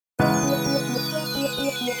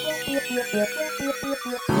You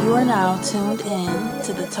are now tuned in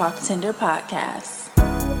to the Tlktender podcast.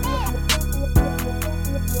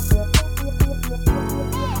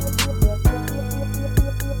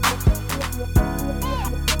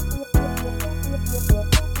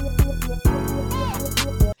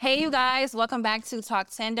 Hey, you guys, welcome back to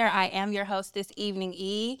Tlktender. I am your host this evening,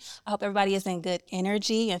 E. I hope everybody is in good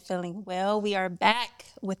energy and feeling well. We are back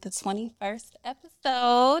with the 21st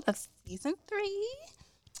episode of season 3.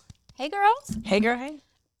 Hey, girls. Hey, girl. Hey.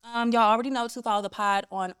 Y'all already know to follow the pod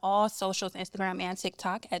on all socials, Instagram and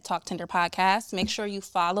TikTok at Tlktender Podcast. Make sure you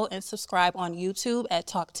follow and subscribe on YouTube at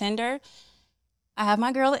Tlktender. I have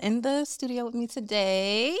my girl in the studio with me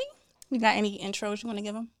today. You got any intros you want to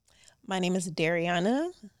give them? My name is Dariana.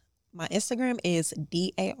 My Instagram is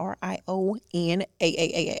DARIONAAAA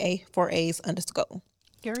 4A's_.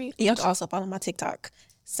 Period. You can also follow my TikTok.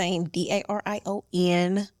 Same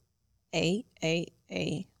DARIONAAA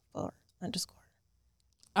 4_.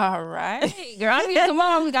 All right. Girl, I mean, come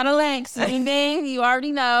on. We got a link. Same thing. You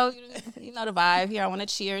already know. You know the vibe here. I want to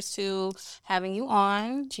cheers to having you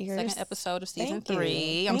on. Cheers. Second episode of season Thank 3.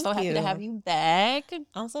 you. I'm so Thank happy to you. have you back.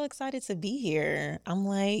 I'm so excited to be here. I'm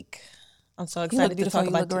so You excited look to beautiful. talk You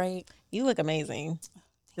about look great. You look amazing.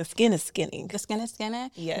 The skin is skinning. The skin is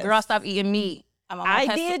skinning? Yes. Girl, stop eating meat. I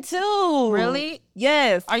did too. Really?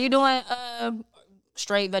 Yes. Are you doing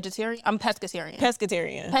straight vegetarian? I'm pescatarian.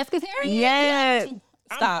 Pescatarian. Pescatarian? Yes.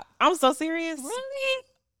 Stop. I'm so serious. Really?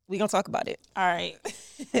 We gonna talk about it. All right.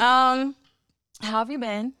 How have you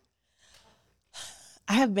been?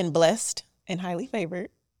 I have been blessed and highly favored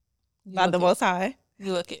by the look it. Most High.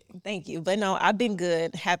 You look it. Thank you. But no, I've been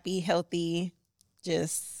good, happy, healthy.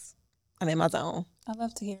 I'm in my zone. I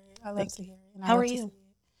love to hear it. I love to hear it. And I How love are to you? see it.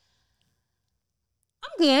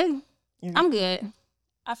 I'm good. You're I'm good.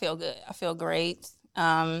 I feel good. I feel great.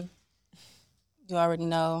 You already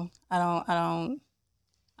know.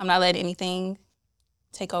 I'm not letting anything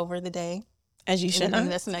take over the day. As you should. Anything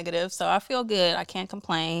that's negative. So I feel good. I can't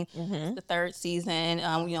complain. Mm-hmm. The 3rd season.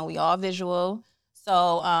 We all visual.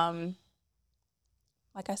 So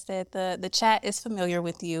like I said, the chat is familiar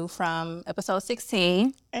with you from episode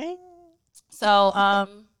 16. So I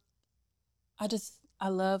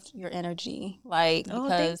loved your energy. Because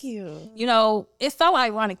thank you. It's so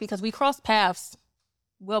ironic because we crossed paths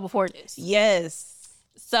well before this. Yes.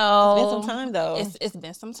 So It's been some time though. It's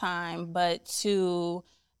been some time, but to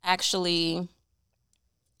actually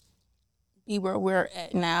be where we're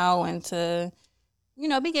at now and to,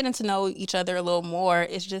 be getting to know each other a little more,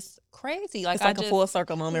 it's just crazy. It's like a full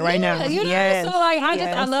circle moment right now. Yes. So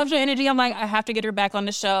I loved your energy. I'm like, I have to get her back on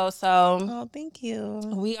the show. So Oh, thank you.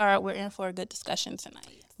 we're in for a good discussion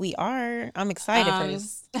tonight. We are. I'm excited for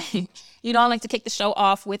this. You know, I like to kick the show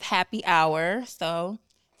off with Happy Hour. So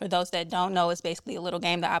for those that don't know, it's basically a little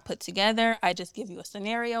game that I put together. I just give you a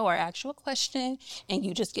scenario or actual question, and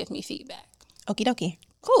you just give me feedback. Okie dokie.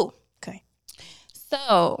 Cool. Okay.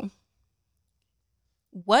 So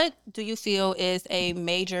what do you feel is a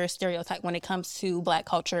major stereotype when it comes to Black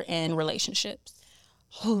culture and relationships?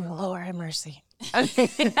 Oh, Lord have mercy.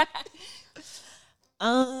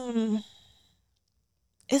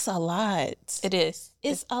 It's a lot. It is.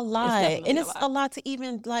 It's a lot. definitely And a it's lot. a lot to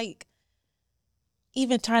even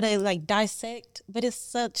try to dissect, but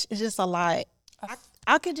it's just a lot.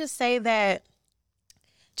 I could just say that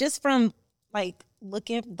just from the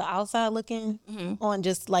outside looking Mm-hmm. on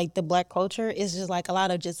just the Black culture, it's just a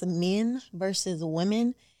lot of just men versus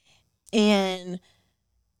women. And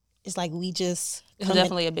it's we just It's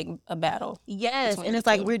definitely a battle. Yes, between and it's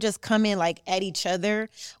the two. we're just coming at each other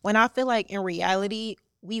when I feel in reality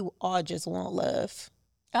we all just want love.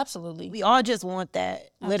 Absolutely. We all just want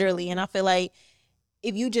that, literally. And I feel if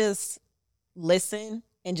you just listen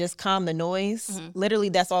and just calm the noise, literally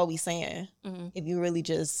that's all we saying. Mm-hmm. If you really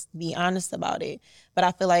just be honest about it. But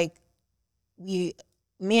I feel we,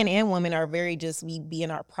 men and women, are very we be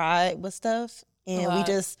in our pride with stuff, and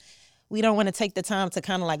we don't want to take the time to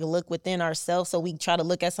kind of look within ourselves. So we try to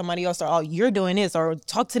look at somebody else, or, oh, you're doing this, or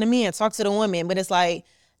talk to the men, talk to the women. But it's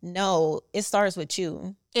no, it starts with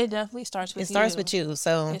you. It definitely starts with you. It starts with you.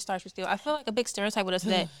 So It starts with you. I feel like a big stereotype with us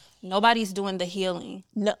that nobody's doing the healing.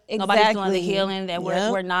 no, exactly. Nobody's doing the healing, that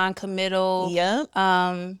we're non-committal. Yep.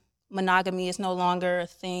 Monogamy is no longer a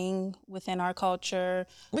thing within our culture.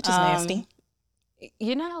 Which is nasty.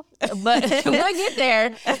 But we'll get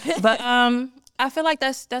there. But I feel like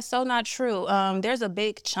that's so not true. There's a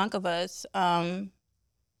big chunk of us,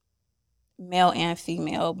 male and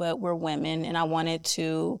female, but we're women, and I wanted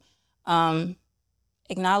to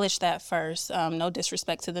acknowledge that first. No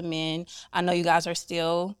disrespect to the men. I know you guys are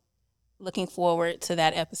still looking forward to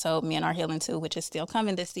that episode, Men Are Healing Too, which is still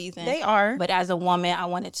coming this season. They are. But as a woman, I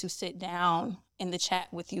wanted to sit down in the chat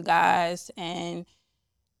with you guys, and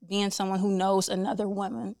being someone who knows another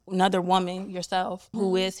woman yourself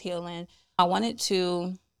who is healing, I wanted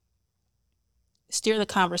to steer the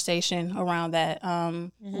conversation around that.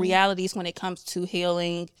 Realities when it comes to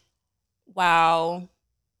healing while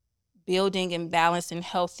building and balancing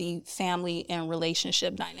healthy family and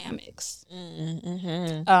relationship dynamics.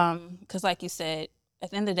 Because like you said, at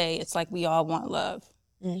the end of the day, it's like we all want love.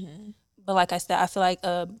 But like I said, I feel like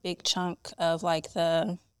a big chunk of like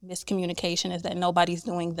the miscommunication is that nobody's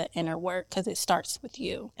doing the inner work, because it starts with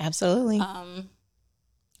you. Absolutely.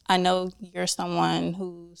 I know you're someone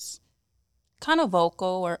who's kind of vocal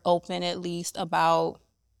or open at least about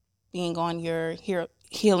being on your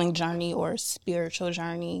healing journey or spiritual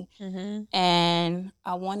journey. And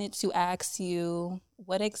I wanted to ask you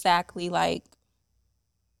what exactly like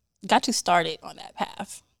got you started on that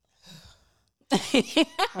path.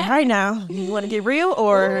 All right, now you want to get real,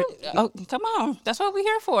 or oh, come on, that's what we're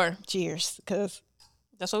here for. Cheers, because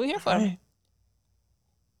that's what we're here for. Right.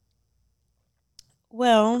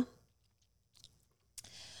 Well,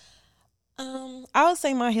 I would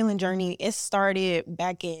say my healing journey, it started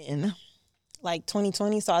back in like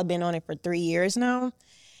 2020, so I've been on it for 3 years now.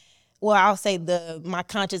 Well, I'll say my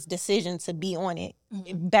conscious decision to be on it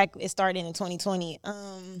it started in 2020.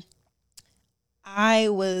 I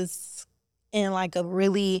was in like a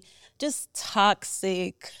really just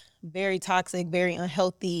toxic, very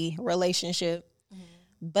unhealthy relationship.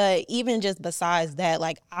 But even just besides that,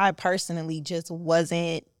 like I personally just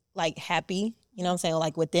wasn't like happy, you know what I'm saying,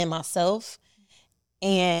 like within myself.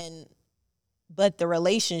 But the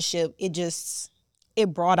relationship,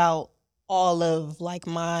 it brought out all of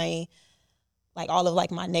my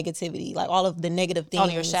negativity, like all of the negative things. All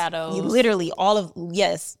your shadows. Literally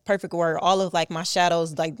yes, perfect word. All of like my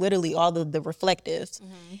shadows, like literally all of the reflectives.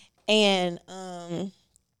 And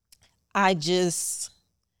I just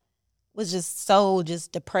was just so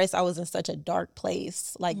depressed. I was in such a dark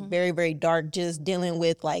place, like very, very dark, just dealing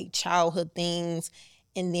with like childhood things,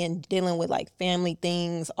 and then dealing with like family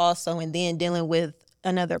things also, and then dealing with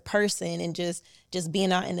another person, and just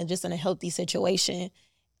being out in a healthy situation.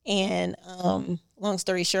 And long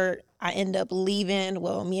story short, I end up leaving.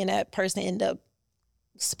 Well, me and that person end up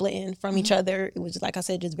splitting from each other. It was just, like I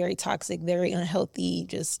said, just very toxic, very unhealthy,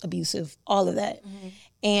 just abusive, all of that.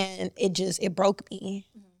 And it broke me.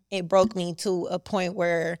 It broke me to a point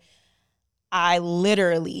where I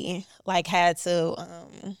literally like had to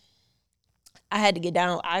get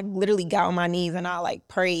down. I literally got on my knees and I like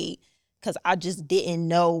prayed, because I just didn't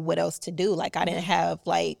know what else to do. Like I didn't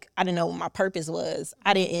know what my purpose was.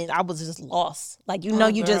 I was just lost. Like, you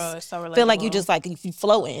just feel like you just like you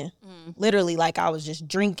floating. Literally, like I was just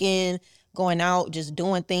drinking, going out, just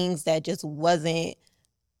doing things that just wasn't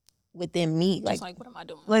within me. Like what am I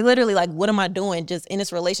doing? Like literally, like what am I doing? Just in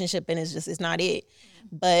this relationship, and it's not it.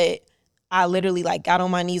 But I literally like got on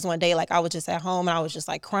my knees one day, like I was just at home and I was just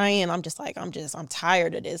like crying. I'm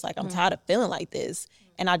tired of this. Like I'm tired of feeling like this.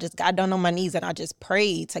 And I just got down on my knees and I just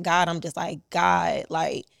prayed to God. I'm just like, God,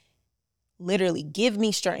 like literally give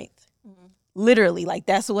me strength. Literally, like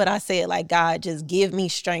that's what I said. Like, God, just give me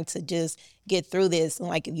strength to just get through this. And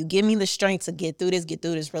like, if you give me the strength to get through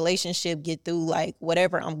this relationship, get through like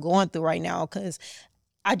whatever I'm going through right now, because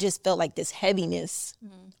I just felt like this heaviness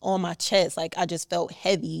on my chest. Like I just felt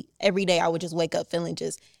heavy. Every day I would just wake up feeling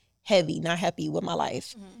just heavy, not happy with my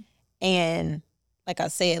life. And like I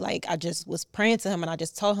said, like I just was praying to him and I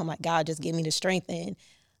just told him, like, God, just give me the strength. And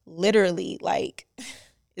literally, like,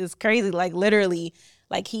 it's crazy. Like literally,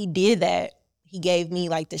 like he did that. He gave me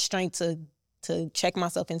like the strength to check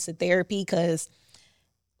myself into therapy, because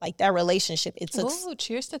like that relationship, it took. Ooh,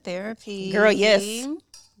 cheers to therapy. Girl, yes.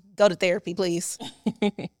 Go to therapy, please.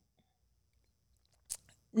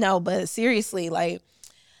 No, but seriously, like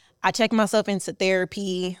I checked myself into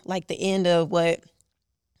therapy like the end of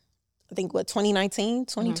 2019,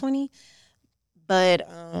 2020. But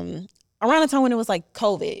around the time when it was like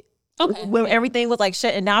COVID, when everything was like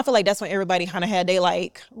shutting down, I feel like that's when everybody kind of had their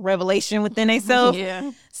like revelation within themselves.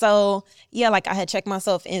 So yeah, like I had checked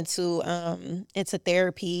myself into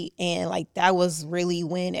therapy, and like that was really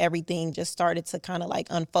when everything just started to kind of like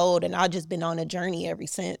unfold, and I've just been on a journey ever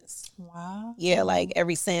since. Wow. Yeah, like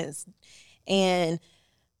ever since. And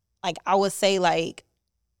like I would say, like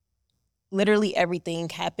literally everything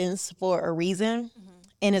happens for a reason.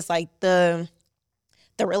 And it's like the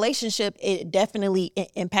relationship, it definitely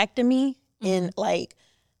impacted me in like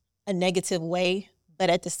a negative way.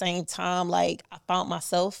 But at the same time, like I found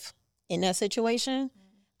myself in that situation.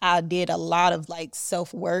 I did a lot of like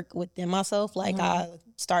self-work within myself. Like I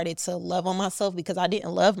started to love on myself because I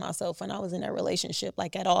didn't love myself when I was in that relationship,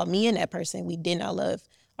 like at all. Me and that person, we did not love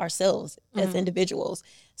ourselves as individuals.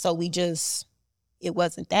 So it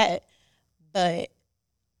wasn't that. But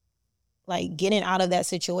like getting out of that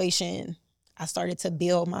situation, I started to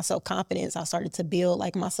build my self-confidence. I started to build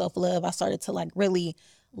like my self-love. I started to like really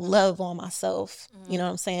love on myself, you know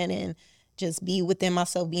what I'm saying? And just be within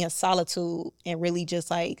myself, be in solitude, and really just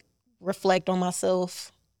like reflect on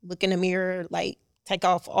myself, look in the mirror, like take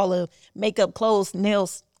off all the makeup, clothes,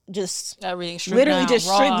 nails, just literally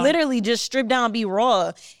just strip down, be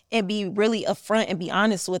raw, and be really upfront and be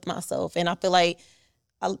honest with myself. And I feel like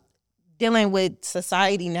dealing with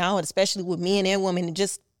society now, especially with men and women, and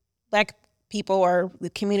just Black people or the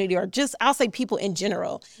community, or just I'll say people in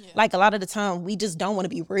general, like a lot of the time we just don't want to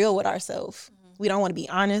be real with ourselves. We don't want to be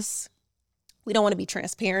honest. We don't want to be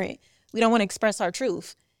transparent. We don't want to express our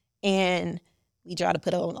truth. And we try to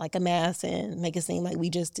put on like a mask and make it seem like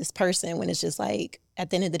we just this person, when it's just like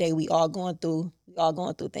at the end of the day, we all going through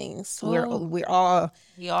things. Oh. We all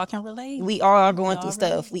can relate. We all are going through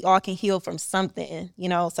stuff. We all can heal from something, you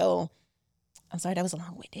know. So I'm sorry, that was a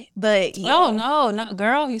long-winded. But yeah. Oh no,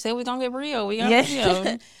 girl, you said we're gonna get real. We got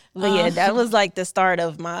real. But yeah, that was like the start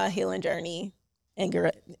of my healing journey. And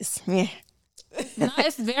girl, No,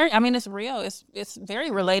 it's very, I mean, it's real. It's very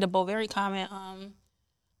relatable, very common.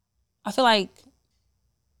 I feel like,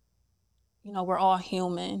 you know, we're all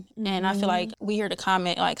human. And I feel like we hear the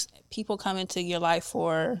comment, like people come into your life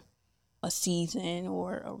for a season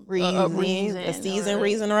or a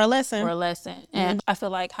reason or a lesson. And I feel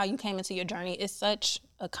like how you came into your journey is such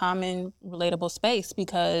a common, relatable space,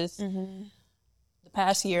 because the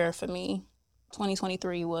past year for me,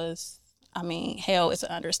 2023 was, I mean, hell is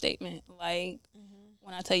an understatement. Like,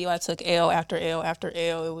 when I tell you I took L after L after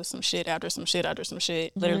L, it was some shit after some shit after some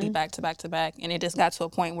shit, literally back to back to back. And it just got to a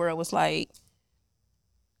point where it was like,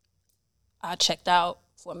 I checked out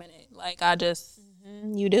for a minute. Like, I just...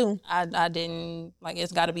 You do. I didn't, like,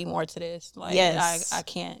 it's got to be more to this. Like, I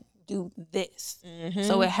can't do this.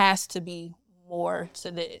 So it has to be more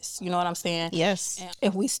to this. You know what I'm saying? Yes. And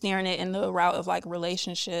if we steering it in the route of, like,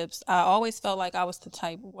 relationships, I always felt like I was the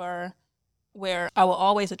type where I will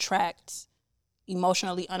always attract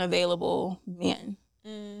emotionally unavailable men.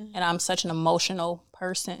 And I'm such an emotional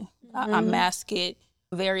person. I mask it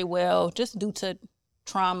very well just due to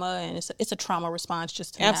trauma, and it's a trauma response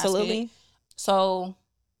just to mask it. So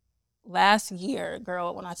last year,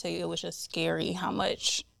 girl, when I tell you, it was just scary how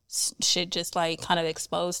much shit just like kind of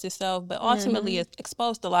exposed itself, but ultimately it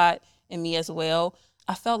exposed a lot in me as well.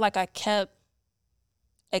 I felt like I kept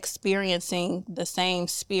experiencing the same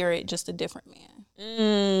spirit, just a different man.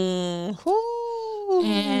 And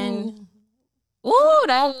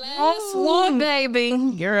that last one,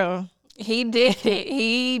 baby, girl, he did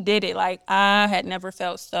it. Like, I had never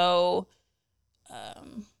felt so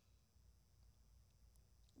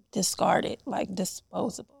discarded, like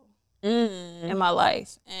disposable in my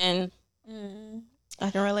life. And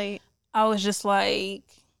I can relate. I was just like,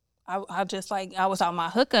 I was on my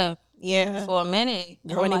hookup for a minute.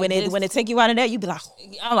 When it take you out of that, you be like,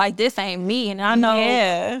 I'm like, this ain't me. And I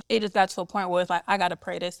know it just got to a point where it's like, I got to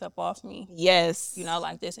pray this up off me. Yes. You know,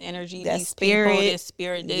 like this energy, that these spirit, people, this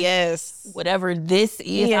spirit, this, whatever this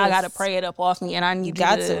is, I got to pray it up off me. And I need you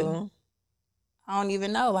to. I don't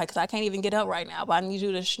even know, like, 'cause I can't even get up right now, but I need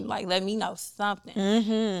you to like let me know something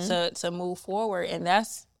to move forward. And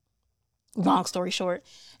that's, long story short,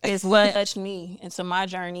 is what touched me into my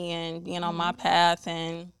journey and being on my path.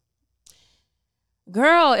 And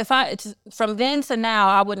girl, from then to now,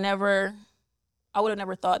 I would have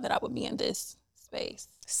never thought that I would be in this space.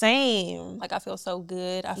 Same. Like, I feel so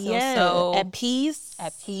good. I feel so at peace.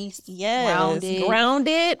 Yes.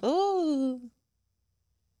 Grounded. Ooh.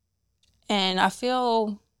 And I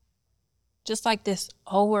feel just like this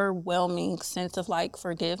overwhelming sense of like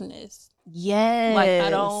forgiveness. Yes.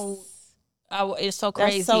 Like, it's so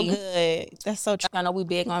crazy. That's so good. That's so true. I know we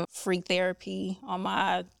big on free therapy on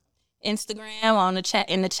my Instagram,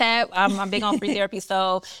 in the chat. I'm big on free therapy.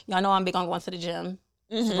 So y'all know I'm big on going to the gym.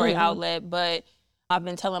 It's a great outlet. But I've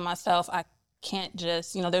been telling myself I can't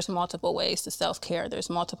just, there's multiple ways to self-care. There's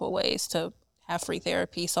multiple ways to have free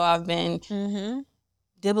therapy. So I've been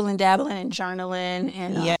dibbling, dabbling, and journaling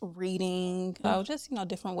and reading, just,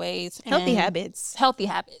 different ways. Healthy habits.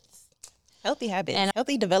 And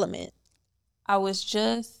healthy development. I was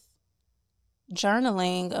just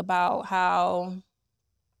journaling about how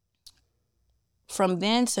from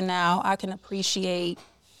then to now, I can appreciate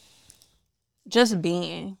just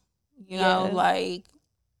being, like,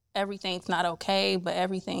 everything's not okay, but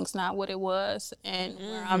everything's not what it was. And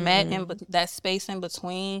where I'm at in that space in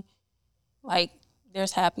between, like,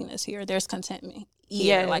 there's happiness here. There's contentment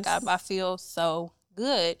here. Like, I feel so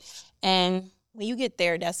good. And when you get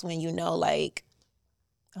there, that's when you know, like,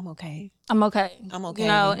 I'm okay. I'm okay. I'm okay. You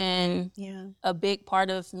know, and a big part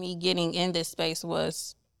of me getting in this space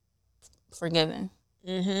was forgiving.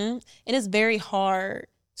 And it's very hard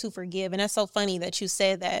to forgive. And that's so funny that you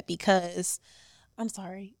said that, because I'm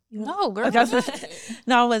sorry. No, girl.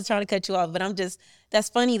 No, I wasn't trying to cut you off, but that's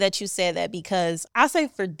funny that you said that, because I say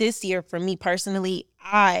for this year, for me personally,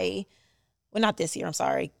 not this year, I'm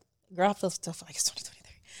sorry. Girl, I feel stuff like it's 2023.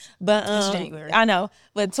 But it's January. I know.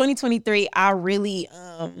 But 2023, I really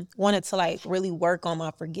wanted to like really work on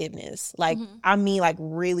my forgiveness. Like, I mean, like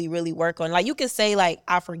really, really work on, like, you could say like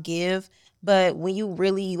I forgive, but when you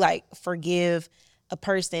really like forgive a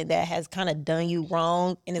person that has kind of done you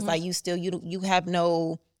wrong, and it's like you still you have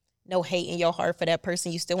no hate in your heart for that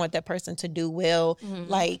person. You still want that person to do well.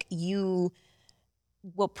 Like, you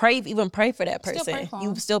will pray for that person.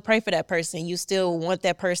 You still pray for that person. You still want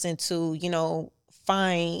that person to, you know,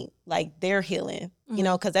 find like their healing, you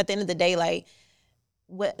know, because at the end of the day, like,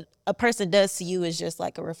 what a person does to you is just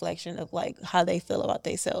like a reflection of like how they feel about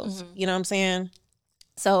themselves. You know what I'm saying?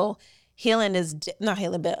 So healing is not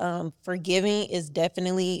healing, but forgiving is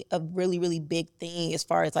definitely a really, really big thing as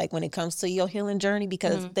far as like when it comes to your healing journey,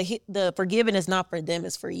 because the forgiving is not for them,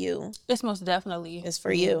 it's for you. It's most definitely. It's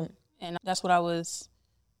for you. And that's what I was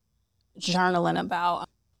journaling about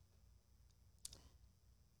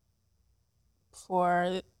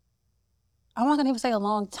for, I'm not gonna even say a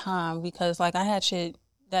long time, because like I had shit,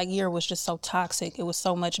 that year was just so toxic. It was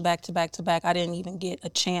so much back to back to back. I didn't even get a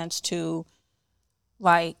chance to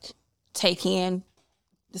like take in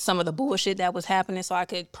some of the bullshit that was happening so I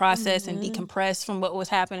could process and decompress from what was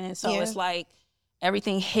happening. So it's like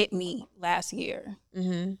everything hit me last year.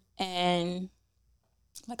 And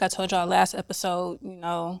like I told y'all last episode, you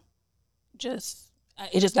know,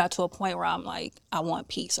 it just got to a point where I'm like, I want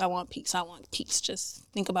peace. I want peace. I want peace. Just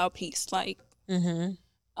think about peace. Like,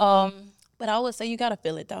 but I would say you gotta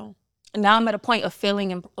feel it though. Now I'm at a point of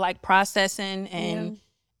feeling and like processing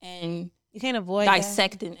and you can't avoid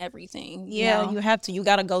dissecting everything. Yeah, you have to. You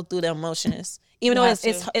gotta go through the emotions, even though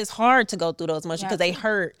it's hard to go through those emotions because they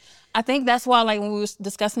hurt. I think that's why, like, when we was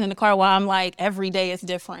discussing in the car, why I'm like, every day is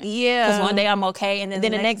different. Yeah. Because one day I'm okay, and then the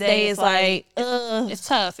next day is like, it's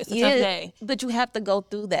tough. It's a tough day. But you have to go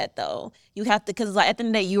through that, though. You have to, because like, at the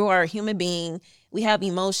end of the day, you are a human being. We have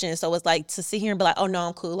emotions. So it's like to sit here and be like, oh, no,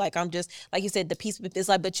 I'm cool. Like, I'm just, like you said, the peace, it's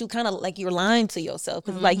like, but you kind of, like, you're lying to yourself.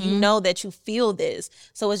 Because, like, you know that you feel this.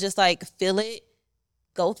 So it's just like, feel it,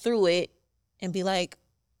 go through it, and be like,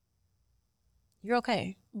 you're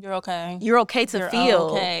okay. You're okay. You're okay to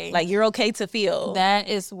feel. Okay. Like, you're okay to feel. That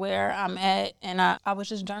is where I'm at. And I was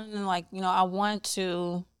just journaling, like, you know, I want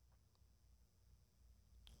to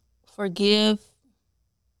forgive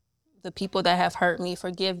the people that have hurt me,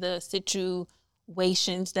 forgive the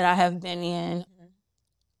situations that I have been in,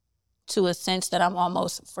 to a sense that I'm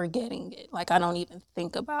almost forgetting it. Like, I don't even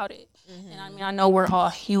think about it. And I mean, I know we're all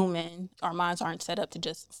human. Our minds aren't set up to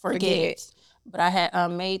just forget. But I had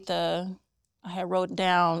I had wrote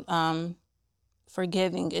down,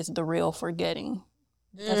 forgiving is the real forgetting.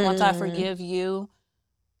 Because once I forgive you,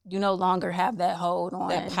 you no longer have that hold on.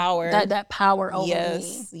 That power. That power over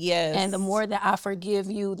me. Yes. And the more that I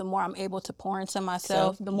forgive you, the more I'm able to pour into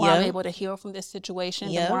myself, the more I'm able to heal from this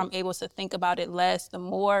situation, the more I'm able to think about it less, the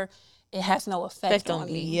more it has no effect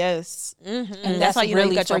on me. Yes. And that's how you know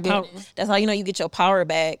you got your power. That's how you know you get your power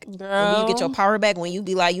back. Girl. And when you get your power back, when you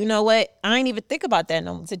be like, you know what? I ain't even think about that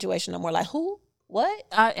situation no more. Like, who? What?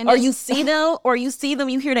 Or you see them,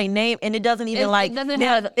 you hear their name, and it doesn't even it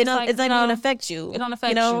doesn't even affect you. It don't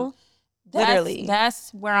affect you. Literally.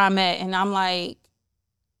 That's where I'm at. And I'm like,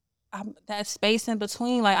 that space in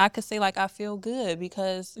between, like, I could say, like, I feel good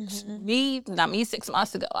because not me 6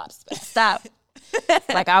 months ago, stop.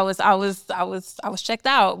 Like, I was checked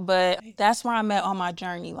out, but that's where I'm at on my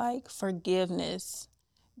journey. Like, forgiveness,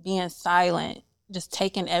 being silent, just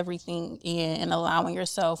taking everything in and allowing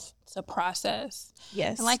yourself to process.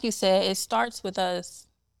 Yes. And like you said, it starts with us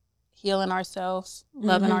healing ourselves,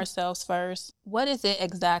 loving ourselves first. What is it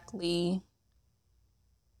exactly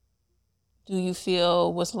do you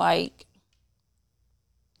feel was like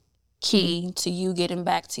key to you getting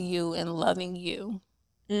back to you and loving you?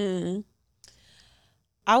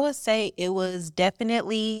 I would say it was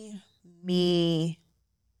definitely me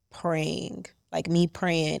praying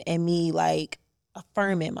and me like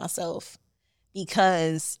affirming myself,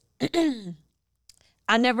 because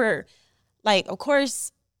I never, like, of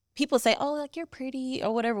course, people say, oh, like you're pretty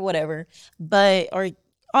or whatever, but, or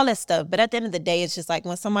all that stuff. But at the end of the day, it's just like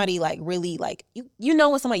when somebody like really like, you know,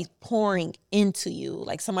 when somebody's pouring into you,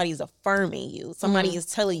 like somebody's affirming you, somebody is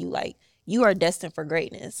telling you like, you are destined for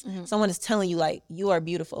greatness. Someone is telling you like, you are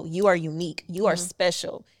beautiful, you are unique, you are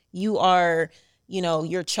special, you are, you know,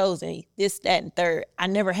 you're chosen, this, that, and third. I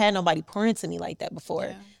never had nobody pour into me like that before.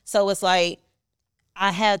 Yeah. So it's like,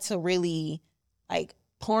 I had to really like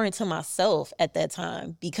pour into myself at that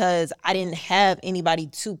time because I didn't have anybody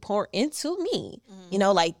to pour into me. You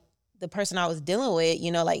know, like the person I was dealing with,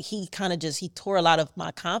 you know, like he kind of just, he tore a lot of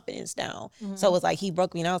my confidence down. So it was like, he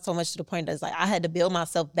broke me down so much to the point that it's like, I had to build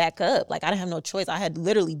myself back up. Like I didn't have no choice. I had to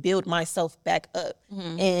literally build myself back up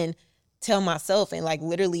and tell myself and like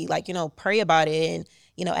literally like, you know, pray about it and,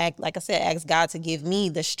 you know, act, like I said, ask God to give me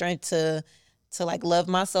the strength to like love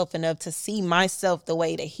myself enough to see myself the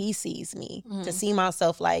way that he sees me, to see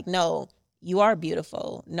myself like, no, you are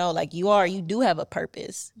beautiful. No, like you do have a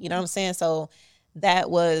purpose. You know what I'm saying? So that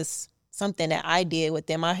was something that I did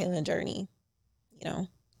within my healing journey. You know,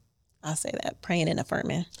 I'll say that, praying and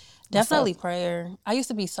affirming. Definitely prayer. I used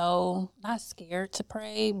to be so not scared to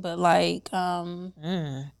pray, but like,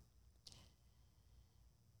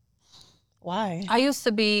 Why? I used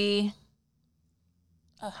to be,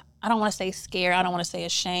 I don't want to say scared. I don't want to say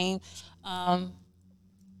ashamed.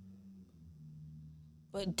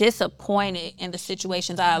 But disappointed in the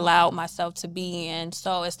situations I allowed myself to be in.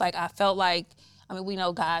 So it's like I felt like, I mean, we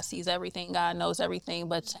know God sees everything, God knows everything,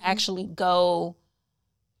 but to actually go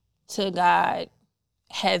to God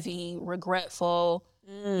heavy, regretful,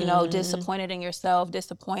 you know, disappointed in yourself,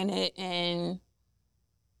 disappointed in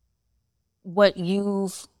what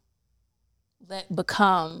you've let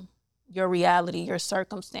become your reality, your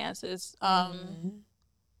circumstances. I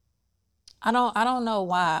don't know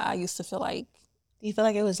why I used to feel like. Do you feel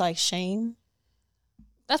like it was like shame?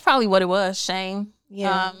 That's probably what it was, shame.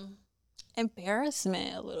 Yeah.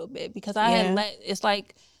 Embarrassment a little bit because I had it's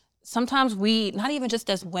like sometimes we, not even just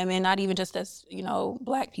as women, not even just as, you know,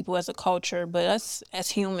 Black people as a culture, but us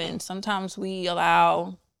as humans, sometimes we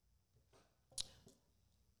allow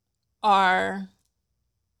our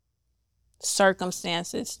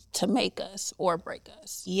circumstances to make us or break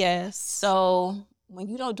us. Yes. So when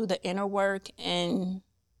you don't do the inner work and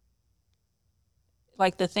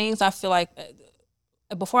like the things I feel like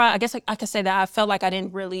before, I guess I could say that I felt like I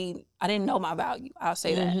didn't know my value. I'll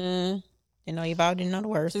say that. You know your value, didn't know the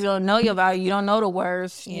worth. So you don't know your value, you don't know the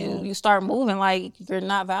worth. Yeah. You start moving like you're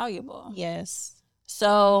not valuable. Yes.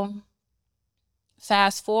 So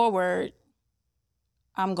fast forward,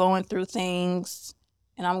 I'm going through things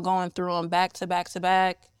and I'm going through them back to back to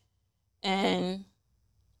back. And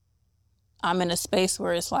I'm in a space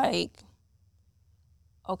where it's like,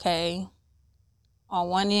 okay, on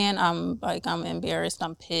one end, I'm embarrassed,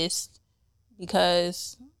 I'm pissed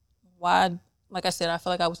because why, like I said, I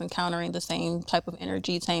feel like I was encountering the same type of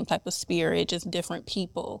energy, same type of spirit, just different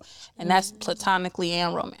people. And that's platonically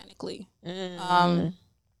and romantically. Like,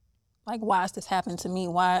 why is this happening to me?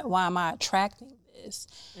 Why am I attracting this?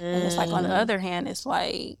 And it's like, on the other hand, it's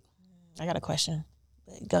like, I got a question.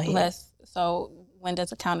 Go ahead. So when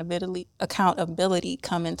does accountability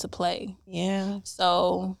come into play? Yeah.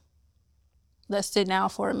 So let's sit down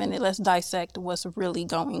for a minute. Let's dissect what's really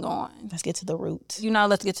going on. Let's get to the root. You know,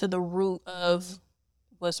 let's get to the root of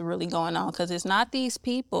what's really going on. Because it's not these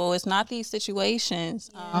people. It's not these situations.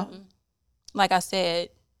 Yeah. Like I said,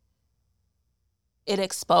 it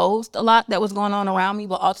exposed a lot that was going on around me,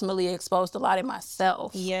 but ultimately it exposed a lot in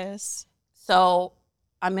myself. Yes. So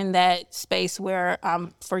I'm in that space where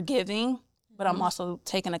I'm forgiving, but I'm also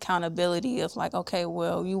taking accountability of like, okay,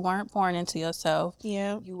 well, you weren't pouring into yourself.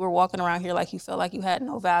 Yeah. You were walking around here like you felt like you had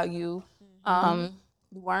no value. You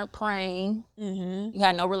weren't praying. You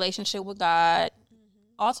had no relationship with God.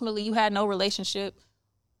 Ultimately, you had no relationship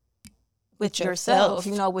with yourself,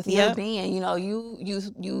 you know, with your being. You know,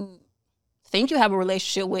 you think you have a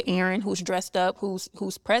relationship with Aaron, who's dressed up,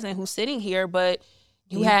 who's present, who's sitting here, but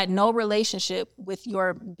you had no relationship with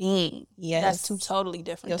your being. Yes. That's two totally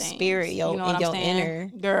different things. Your spirit, you know what I'm saying?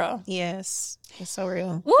 Inner. Girl. Yes. It's so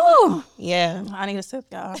real. Woo! Yeah. I need a sip,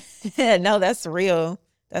 y'all. No, that's real.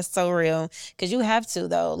 That's so real. Because you have to,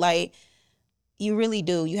 though. Like, you really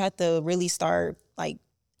do. You have to really start, like,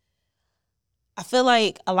 I feel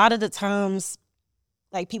like a lot of the times,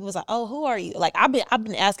 like, people's like, oh, who are you? Like, I've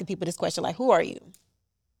been asking people this question, like, who are you?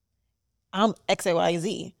 I'm X, Y, and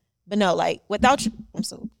Z. But no, like, without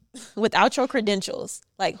your credentials,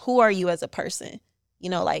 like, who are you as a person? You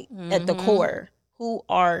know, like, at the core, who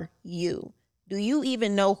are you? Do you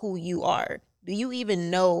even know who you are? Do you even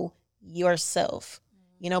know yourself?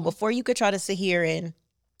 You know, before you could try to sit here and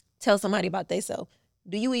tell somebody about themselves.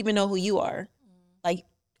 Do you even know who you are? Like,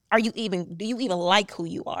 do you even like who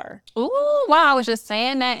you are? Ooh, wow, I was just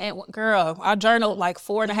saying that. And girl, I journaled like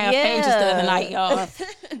 4.5 pages the other night, y'all.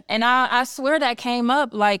 And I swear that came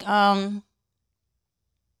up like, and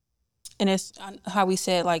it's how we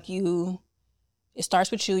said, like, it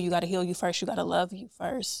starts with you. You got to heal you first. You got to love you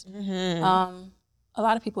first. Mm-hmm. A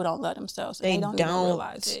lot of people don't love themselves. They don't even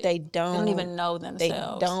realize it. They don't even know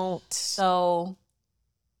themselves. They don't. So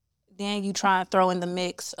then you try and throw in the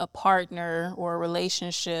mix a partner or a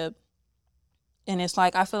relationship. And it's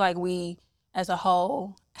like, I feel like we as a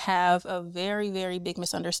whole have a very, very big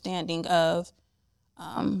misunderstanding of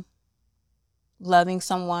loving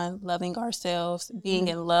someone, loving ourselves, being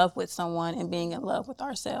in love with someone, and being in love with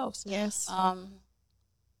ourselves. Yes.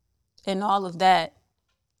 And all of that,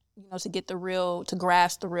 to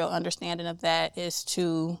grasp the real understanding of that is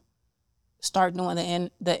to start doing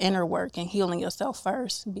the inner work and healing yourself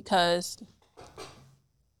first. Because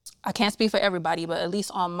I can't speak for everybody, but at least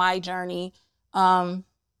on my journey, you're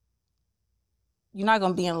not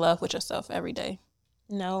going to be in love with yourself every day.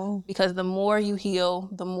 No. Because the more you heal,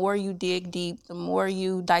 the more you dig deep, the more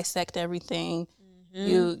you dissect everything,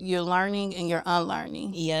 you're learning and you're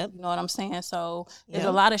unlearning. Yep. You know what I'm saying? So there's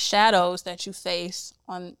a lot of shadows that you face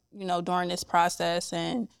on, during this process,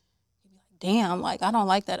 and you're like, damn, like, I don't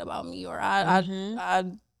like that about me, or I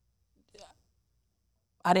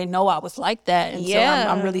didn't know I was like that until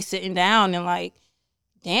I'm really sitting down and like,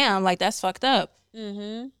 damn, like, that's fucked up.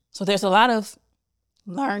 Mm-hmm. So there's a lot of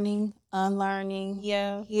learning, unlearning,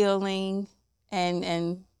 healing,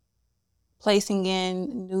 and placing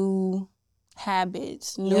in new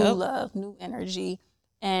habits, new love, new energy.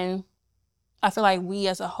 And I feel like we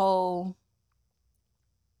as a whole,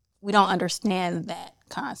 we don't understand that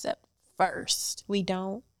concept first. We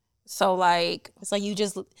don't. So like, it's like you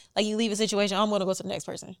leave a situation, I'm gonna go to the next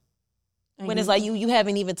person. When it's like you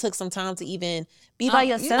haven't even took some time to even be by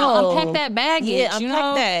yourself. Unpack that baggage. Yeah,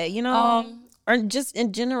 unpack that, or just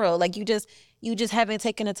in general, like you just haven't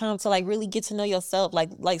taken the time to like really get to know yourself.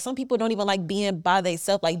 Like some people don't even like being by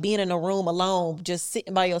themselves, like being in a room alone, just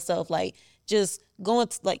sitting by yourself, like just going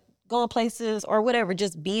places or whatever,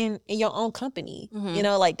 just being in your own company. Mm-hmm.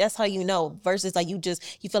 Like that's how versus like you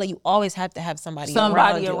feel like you always have to have somebody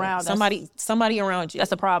around you. Somebody around you.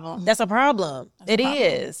 That's a problem. That's a problem. It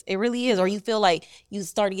is. It really is. Or you feel like you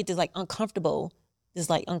start to get this like uncomfortableness.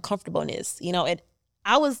 And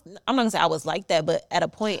I'm not gonna say I was like that, but at a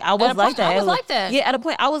point I was like that. I was like that. Yeah, at a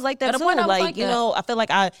point I was like that too. Like, I feel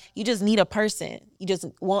like you just need a person. You just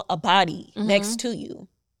want a body next to you.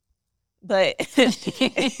 But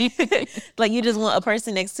like you just want a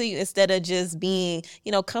person next to you instead of just being,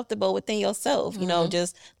 comfortable within yourself,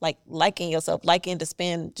 just like liking yourself, liking to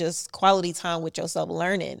spend just quality time with yourself,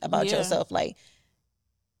 learning about yourself, like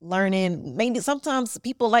learning. Maybe sometimes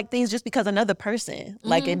people like things just because another person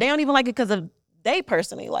like it. They don't even like it because they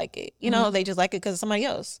personally like it. They just like it because of somebody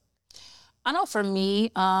else. I know for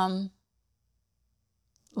me, like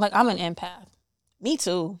I'm an empath. Me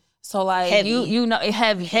too. So like heavy.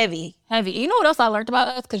 Heavy. You know what else I learned about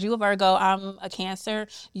us? Because you a Virgo, I'm a Cancer.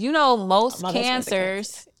 Most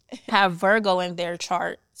Cancers have Virgo in their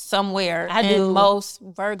chart somewhere. I do. And most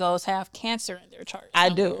Virgos have Cancer in their chart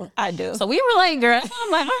somewhere. I do. So we relate, girl.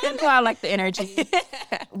 I'm like, I know I like the energy.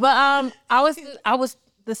 But I was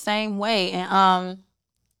the same way, and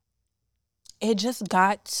it just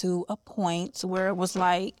got to a point where it was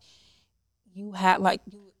like you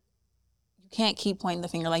can't keep pointing the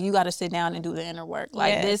finger. Like, you got to sit down and do the inner work.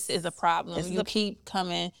 Like, this is a problem. You keep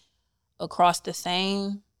coming across the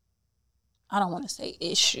same, I don't want to say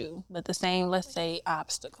issue, but the same, let's say,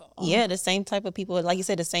 obstacle. Yeah, the same type of people, like you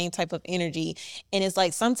said, the same type of energy. And it's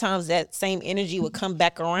like sometimes that same energy would come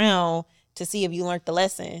back around to see if you learned the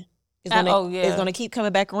lesson. It's gonna keep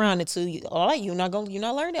coming back around until you, all right, you're not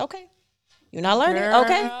learning, okay. You're not learning,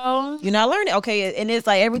 okay. You're not learning, okay. And it's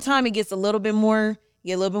like every time it gets a little bit more,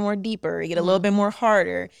 get a little bit more deeper, get a little bit more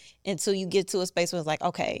harder until you get to a space where it's like,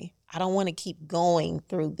 okay, I don't want to keep going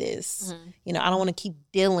through this. I don't want to keep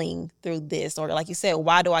dealing through this. Or like you said,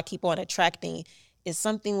 why do I keep on attracting? It's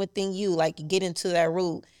something within you, like you get into that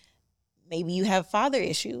root. Maybe you have father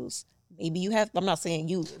issues. Maybe you have, I'm not saying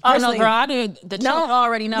you. Oh, no, girl, I did. The children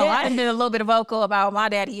already know. Yeah. I done did a little bit of vocal about my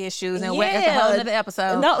daddy issues and it's a whole other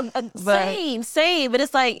episode. No, same. But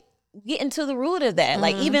it's like, get into the root of that.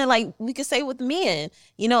 Like, even like we could say with men,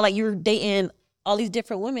 like you're dating all these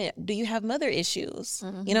different women. Do you have mother issues?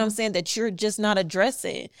 You know what I'm saying? That you're just not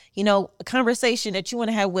addressing. A conversation that you want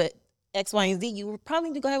to have with X, Y, and Z, you probably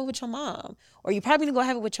need to go have it with your mom, or you probably need to go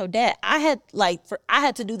have it with your dad. I had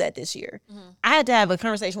to do that this year. I had to have a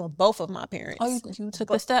conversation with both of my parents. Oh, you took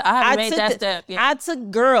the step? I haven't made that step yet. I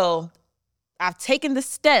took, girl, I've taken the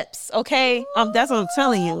steps, okay? That's what I'm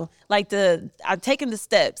telling you. Like, I've taken the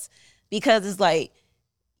steps, because it's like,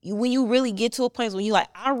 when you really get to a point when you like,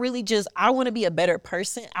 I want to be a better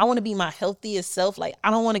person. I want to be my healthiest self. Like, I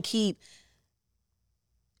don't want to keep,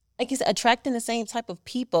 like you said, attracting the same type of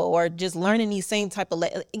people, or just learning these same type of,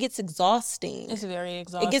 it gets exhausting. It's very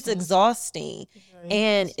exhausting. It gets exhausting.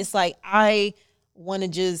 And it's like, I want to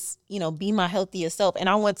just, be my healthiest self. And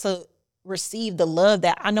I want to receive the love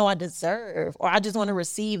that I know I deserve, or I just want to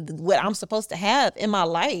receive what I'm supposed to have in my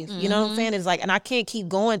life. You know what I'm saying? It's like, and I can't keep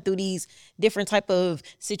going through these different type of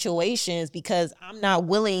situations because I'm not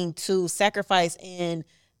willing to sacrifice and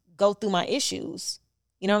go through my issues.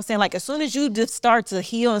 You know what I'm saying? Like, as soon as you just start to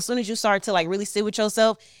heal, as soon as you start to like really sit with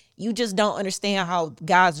yourself, you just don't understand how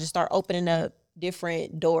God's just start opening up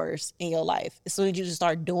different doors in your life. As soon as you just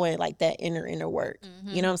start doing like that inner work.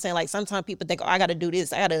 You know what I'm saying? Like, sometimes people think, oh, I got to do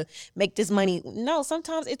this, I got to make this money. No,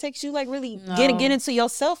 sometimes it takes you like really get into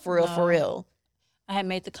yourself for real. I had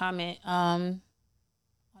made the comment on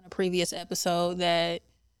a previous episode that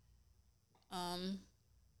oh,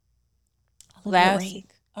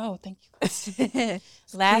 thank you.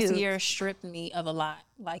 Last year stripped me of a lot.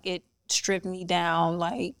 Like, it stripped me down,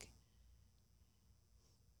 like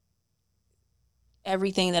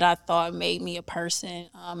everything that I thought made me a person,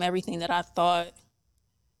 everything that I thought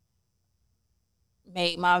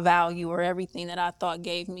made my value, or everything that I thought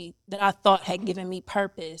had given me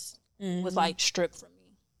purpose was like stripped from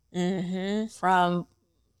me. From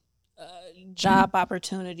job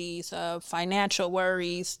opportunities, financial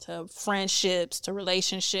worries, to friendships, to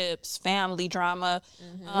relationships, family drama.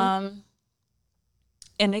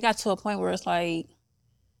 And it got to a point where it's like,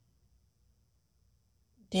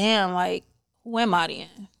 damn, like, who am I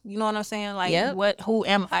then? You know what I'm saying? Like, who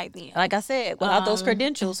am I then? Like I said, without those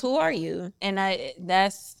credentials, who are you? And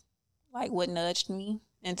that's like what nudged me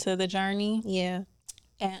into the journey. Yeah.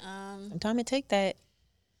 And sometimes it take that.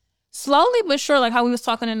 Slowly but sure, like how we was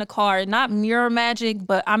talking in the car, not mirror magic,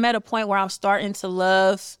 but I'm at a point where I'm starting to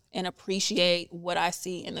love and appreciate what I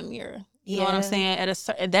see in the mirror. You know what I'm saying?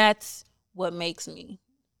 That's what makes me.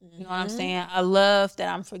 You know what I'm saying? I love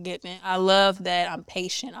that I'm forgiving. I love that I'm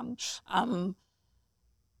patient. I'm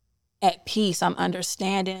at peace. I'm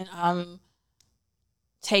understanding. I'm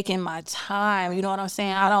taking my time. You know what I'm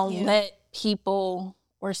saying? I don't let people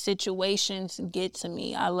or situations get to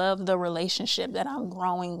me. I love the relationship that I'm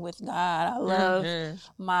growing with God. I love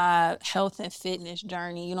my health and fitness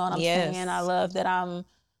journey. You know what I'm saying? I love that I'm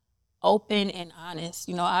open and honest.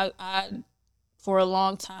 You know, I for a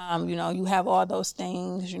long time, you know, you have all those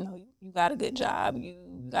things, you know, you got a good job, you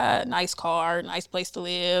got a nice car, nice place to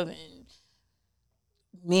live, and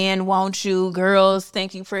men want you, girls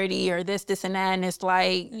think you pretty, or this, and that, and it's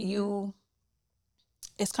like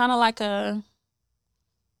it's kind of like I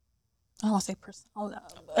don't want to say persona,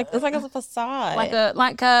 like it's like a facade,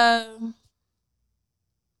 like a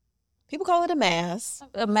people call it a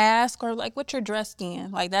mask, or like what you're dressed in.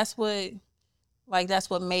 Like that's what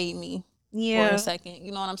made me. For a second,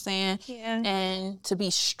 you know what I'm saying? Yeah. And to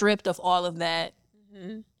be stripped of all of that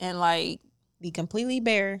and like be completely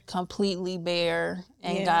bare.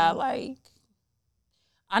 And God, like,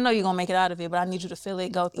 I know you're gonna make it out of it, but I need you to feel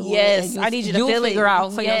it, go through it. Yes, I need you to feel it. Figure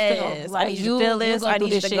out for yourself. Like, I need you to feel this. I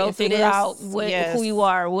need you to go through figure out who you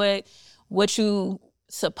are, what you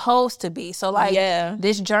supposed to be. So like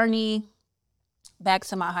this journey back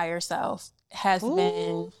to my higher self has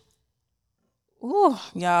been,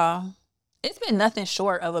 y'all. It's been nothing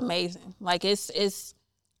short of amazing. Like it's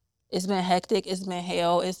been hectic. It's been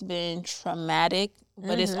hell. It's been traumatic,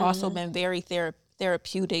 but it's also been very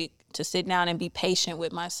therapeutic to sit down and be patient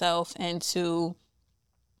with myself and to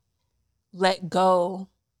let go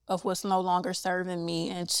of what's no longer serving me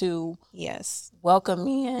and to welcome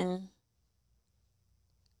me in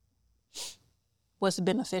what's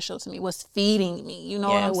beneficial to me, what's feeding me. You know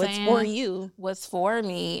what I'm saying? What's for you. What's for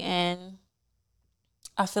me. And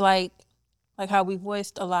I feel like how we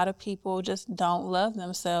voiced, a lot of people just don't love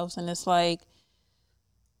themselves. And it's like,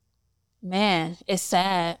 man, it's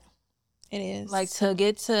sad. It is. Like, to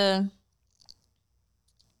get to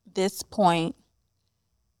this point.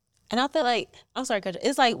 And I feel like, I'm sorry, Coach,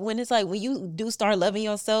 it's like when you do start loving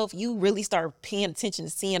yourself, you really start paying attention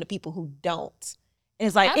to seeing the people who don't. And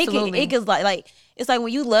it's like, it gets like, it's like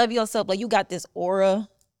when you love yourself, like you got this aura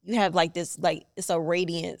you have like this, like it's a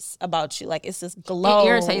radiance about you. Like it's this glow. It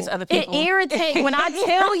irritates other people. It irritates. When I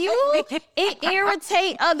tell you, it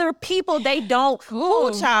irritates other people. They don't.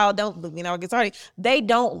 Ooh, child, don't get started. They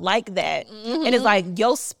don't like that. Mm-hmm. And it's like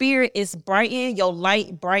your spirit is brightened, your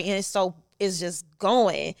light brightened, so it's just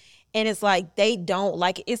going. And it's like they don't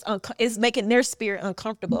like it. It's making their spirit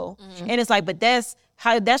uncomfortable. Mm-hmm. And it's like, but that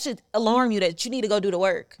should alarm you that you need to go do the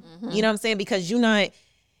work. Mm-hmm. You know what I'm saying? Because you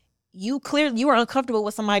are uncomfortable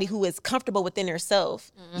with somebody who is comfortable within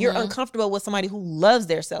themselves. Mm-hmm. You're uncomfortable with somebody who loves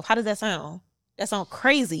themselves. How does that sound? That sounds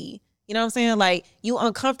crazy. You know what I'm saying? Like you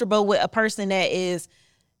uncomfortable with a person that is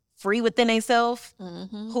free within themselves,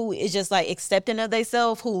 mm-hmm. who is just like accepting of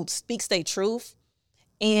themselves, who speaks their truth.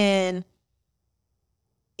 And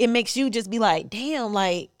it makes you just be like, damn,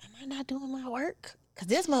 like, am I not doing my work? Because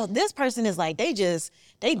this person is like, they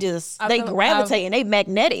gravitate and they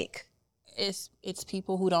magnetic. It's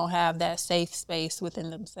people who don't have that safe space within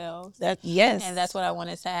themselves. Yes. And that's what I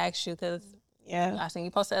wanted to ask you, because I seen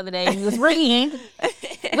you post the other day and you was reading.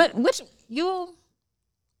 But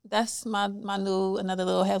that's my new, another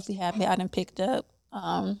little healthy habit I done picked up.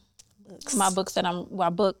 My book that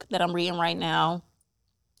I'm reading right now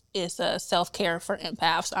is Self-Care for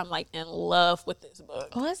Empaths. I'm like in love with this book.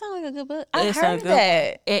 Oh, that sounds like a good book. I heard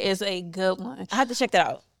that. It is a good one. I have to check that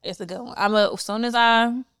out. It's a good one. As soon as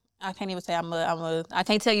I can't even say I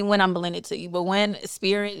can't tell you when I'm blended to you, but when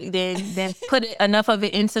spirit then put enough of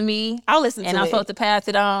it into me, I'll listen to it. And I'm supposed to pass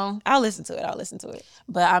it on. I'll listen to it.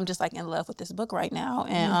 But I'm just like in love with this book right now.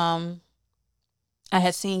 And I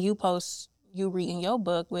had seen you post you reading your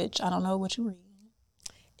book, which I don't know what you read.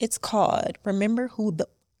 It's called Remember Who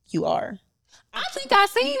You Are. I think I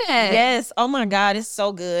seen it. Yes. Oh my God, it's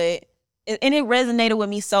so good. And it resonated with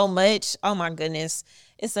me so much. Oh my goodness.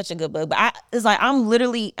 It's such a good book. But I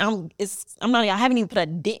haven't even put a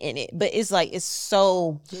dent in it, but it's like, it's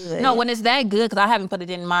so good. No, when it's that good, because I haven't put a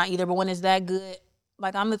dent in mine either, but when it's that good,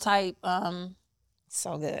 like I'm the type,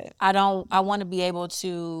 so good. I want to be able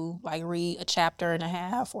to like read a chapter and a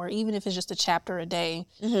half, or even if it's just a chapter a day,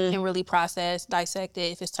 mm-hmm. and really process, dissect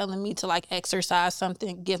it. If it's telling me to like exercise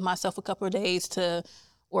something, give myself a couple of days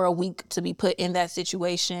or a week to be put in that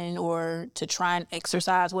situation, or to try and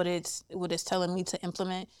exercise what it's telling me to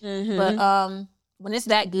implement. Mm-hmm. But when it's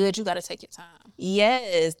that good, you got to take your time.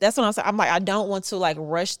 Yes, that's what I'm saying. I'm like, I don't want to like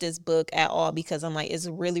rush this book at all, because I'm like, it's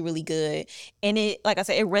really, really good. And it, like I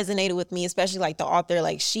said, it resonated with me, especially like the author,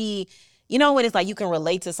 like she, you know what it's like, you can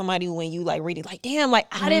relate to somebody when you like read it, like, damn, like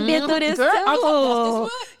I done been through this too.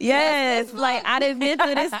 Yes, like I done been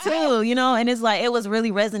through this too, you know? And it's like, it was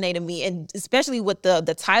really resonating me. And especially with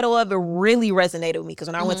the title of it really resonated with me, because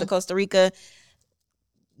when I went to Costa Rica,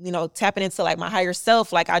 you know, tapping into like my higher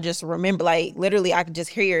self, like I just remember, like literally I could just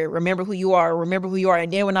hear, remember who you are, remember who you are.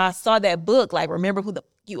 And then when I saw that book, like remember who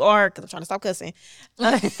you are, because I'm trying to stop cussing.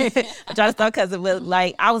 I'm trying to stop cussing, but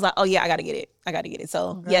like I was like, oh yeah, I gotta get it.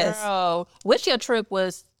 So girl, yes. Which your trip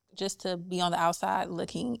was, just to be on the outside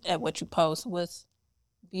looking at what you post, was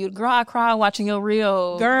beautiful. Girl, I cried watching your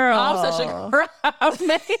reel. Girl, I'm such a crowd,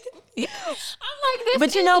 man. I'm like, this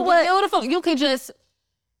but you know what? Beautiful. You can just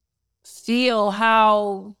feel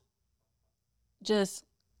how just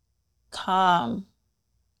calm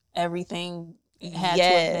everything had to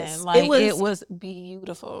have been. Like it was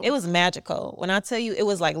beautiful. It was magical. When I tell you, it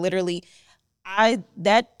was like literally,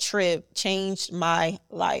 that trip changed my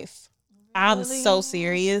life. Really? I'm so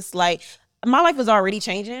serious. Like my life was already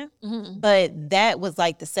changing, mm-hmm. but that was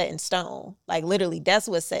like the set in stone. Like literally, that's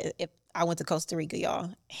what said. If I went to Costa Rica, y'all,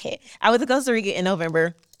 I went to Costa Rica in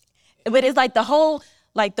November, but it's like the whole.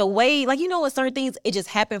 Like the way, like, you know what, certain things, it just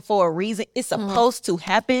happened for a reason. It's supposed to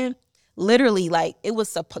happen. Literally, like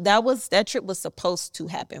that trip was supposed to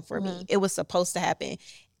happen for me. It was supposed to happen.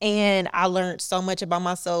 And I learned so much about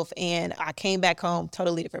myself, and I came back home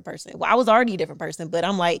totally different person. Well, I was already a different person, but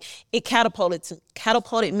I'm like, it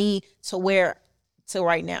catapulted me to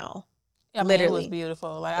right now. I mean, literally. It was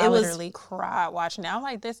beautiful. Like I literally cried watching it. I'm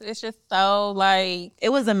like, this is just so like, it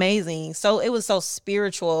was amazing. So it was so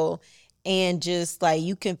spiritual. And just like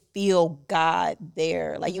you can feel God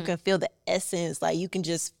there, like you can feel the essence, like you can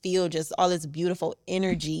just feel just all this beautiful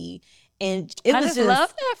energy. And I just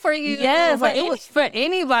love that for you. Yes, like it was for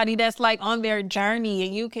anybody that's like on their journey,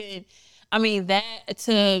 and you can, I mean,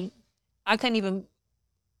 I couldn't even.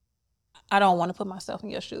 I don't want to put myself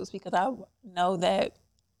in your shoes, because I know that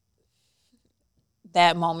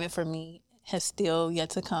moment for me has still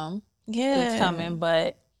yet to come. Yeah, it's coming,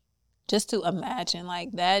 but just to imagine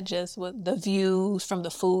like that, just with the views from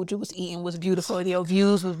the food you was eating was beautiful. Your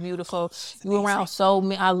views was beautiful. You were around so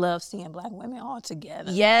many. I love seeing Black women all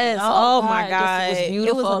together. Yes. Like, oh my God. It was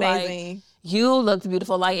beautiful. It was amazing. Like, you looked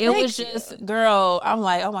beautiful. Like it was just, girl, I'm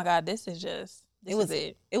like, oh my God, this is it.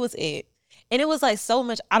 It was it. And it was like so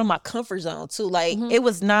much out of my comfort zone too. Like it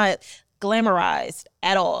was not glamorized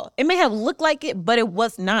at all. It may have looked like it, but it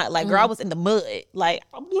was not. Like, girl, I was in the mud. Like,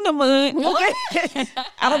 I'm in the mud. Okay?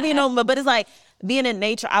 I don't be in no mud, but it's like being in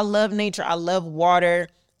nature. I love nature. I love water.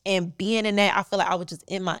 And being in that, I feel like I was just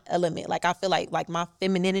in my element. Like, I feel like my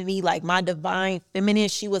femininity, like my divine feminine,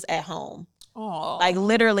 she was at home. Oh, like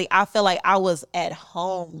literally, I feel like I was at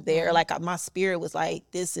home there. Like my spirit was like,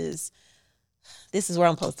 this is where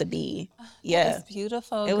I'm supposed to be. Yeah. It's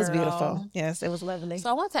beautiful. It was beautiful. Yes, it was lovely. So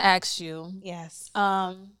I want to ask you. Yes.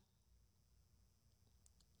 Like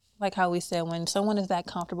how we said, when someone is that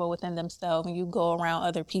comfortable within themselves and you go around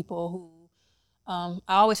other people who, I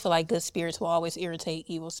always feel like good spirits will always irritate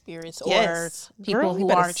evil spirits or people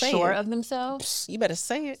who aren't sure of themselves. You better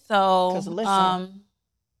say it. So,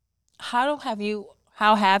 how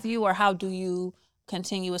do you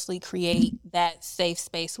continuously create that safe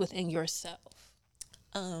space within yourself?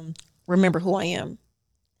 Remember who I am.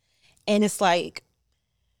 And it's like,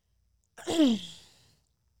 okay,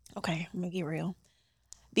 I'm gonna get real.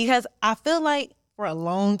 Because I feel like for a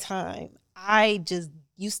long time, I just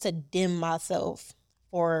used to dim myself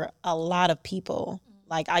for a lot of people.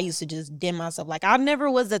 Like I used to just dim myself. Like I never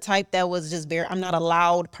was the type that was just I'm not a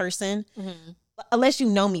loud person, unless you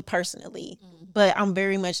know me personally. But I'm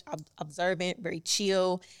very much observant, very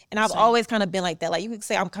chill. And I've always kind of been like that. Like you could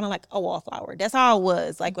say I'm kind of like a wallflower. That's how I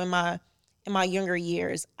was. Like in my younger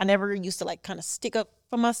years, I never used to like kind of stick up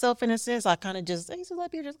for myself in a sense. I used to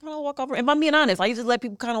let people just kind of walk over. If I'm being honest, I used to let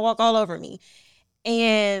people kind of walk all over me.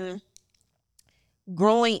 And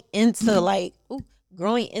growing into like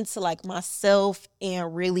myself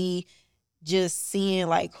and really just seeing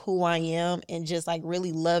like who I am and just like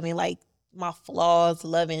really loving like my flaws,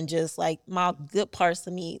 loving just like my good parts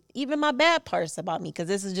of me, even my bad parts about me, because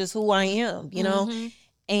this is just who I am, you know?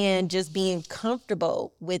 And just being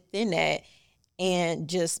comfortable within that and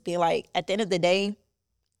just be like, at the end of the day,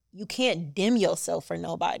 you can't dim yourself for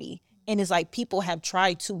nobody. And it's like people have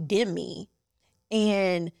tried to dim me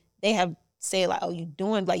and they have said like, oh, you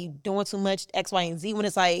doing too much X, Y, and Z, when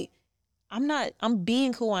it's like, I'm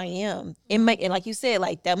being who I am. And like you said,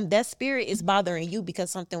 like that spirit is bothering you because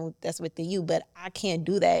something that's within you, but I can't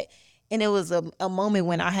do that. And it was a moment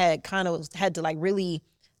when I had to like really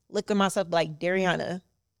look at myself like, Dariana,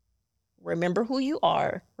 remember who you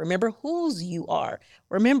are. Remember whose you are.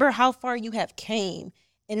 Remember how far you have came.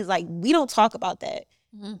 And it's like, we don't talk about that.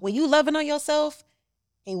 When you loving on yourself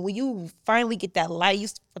and when you finally get that light, you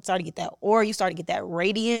start to get that aura, you start to get that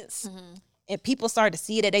radiance. And people started to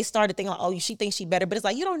see it, and they started thinking like, oh, she thinks she better. But it's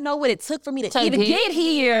like, you don't know what it took for me to even get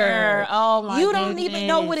here. Oh my You don't even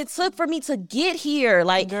know what it took for me to get here.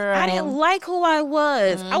 Like, girl, I didn't like who I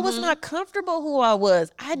was. I was not comfortable who I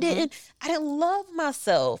was. I didn't love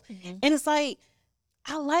myself. And it's like,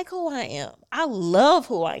 I like who I am. I love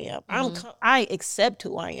who I am. I accept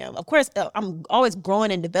who I am. Of course, I'm always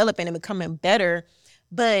growing and developing and becoming better,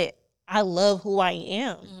 but I love who I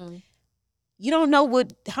am. You don't know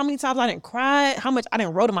how many times I didn't cry, how much I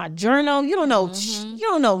didn't wrote in my journal. You don't know. You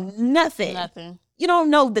don't know nothing. You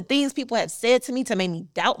don't know the things people have said to me to make me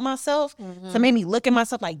doubt myself, to make me look at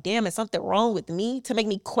myself like, damn, is something wrong with me? To make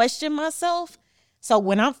me question myself. So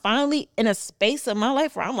when I'm finally in a space of my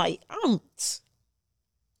life where I'm like, I'm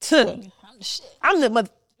the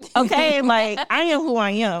mother. Okay, like I am who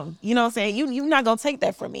I am. You know what I'm saying? You're not gonna take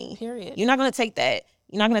that from me. Period. You're not gonna take that.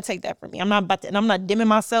 You're not gonna take that from me. I'm not dimming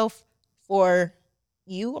myself for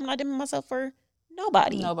you. I'm not dimming myself for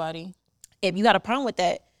nobody. If you got a problem with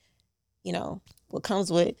that, you know, what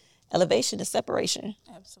comes with elevation is separation.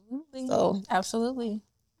 Absolutely. So absolutely.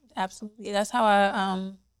 That's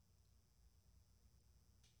how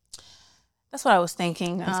that's what I was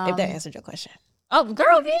thinking. If that answered your question. Oh,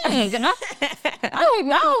 girl, yeah. I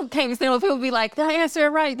can't stand when people be like, did I answer it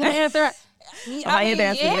right? Did I answer it right?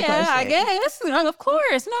 I guess. Of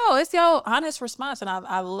course. No, it's your honest response. And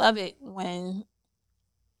I love it when,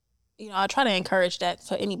 I try to encourage that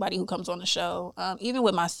for anybody who comes on the show, even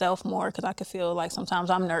with myself more, because I could feel like sometimes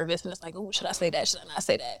I'm nervous and it's like, oh, should I say that? Should I not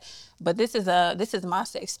say that? But this is my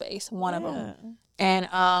safe space, one of them. And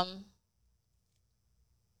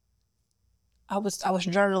I was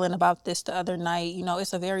journaling about this the other night.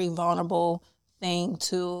 It's a very vulnerable thing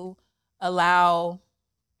to allow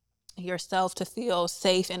yourself to feel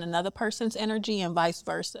safe in another person's energy and vice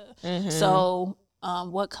versa. So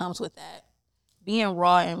what comes with that? being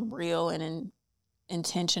raw and real and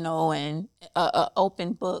intentional and a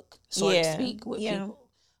open book, so to speak, with people.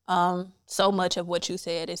 So much of what you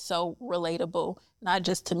said is so relatable, not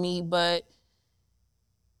just to me, but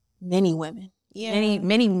many women,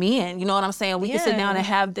 many men. You know what I'm saying? We can sit down and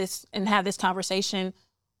have this conversation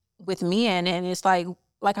with men, and it's like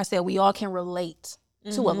I said, we all can relate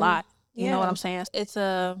to a lot. You know what I'm saying? It's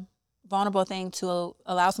a vulnerable thing to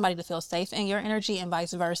allow somebody to feel safe in your energy and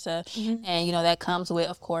vice versa. And, you know, that comes with,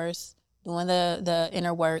 of course, doing the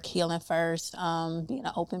inner work, healing first, being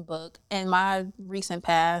an open book. And my recent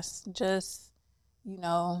past, just, you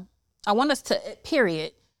know, I want us to,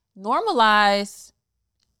 period, normalize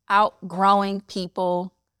outgrowing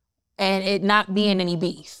people and it not being any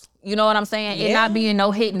beef. You know what I'm saying? It not being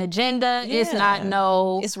no hidden agenda. It's not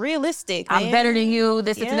no... It's realistic, man. I'm better than you,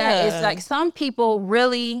 this and that. It's like some people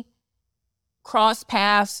really cross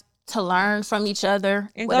paths to learn from each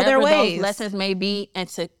other. And go their ways. Those lessons may be, and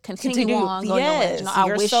to continue on. Go your way. You know,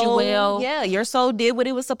 I wish soul, you well. Yeah, your soul did what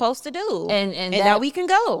it was supposed to do. And now we can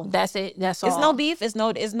go. That's it. That's all. It's no beef. It's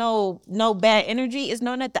no bad energy. It's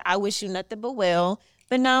no nothing. I wish you nothing but well.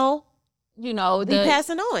 But no... You know, we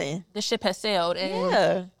passing on. The ship has sailed.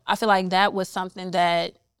 And I feel like that was something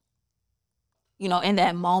that, you know, in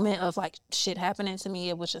that moment of like shit happening to me,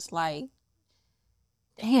 it was just like,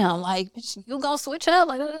 damn, like, you gonna switch up?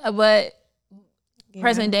 Like, but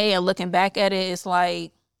present day and looking back at it, it's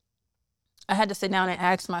like, I had to sit down and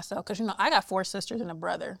ask myself, because, you know, I got 4 sisters and a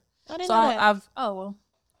brother. I didn't know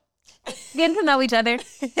that. Getting to know each other.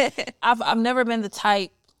 I've never been the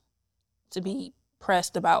type to be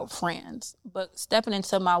pressed about friends, but stepping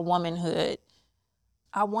into my womanhood,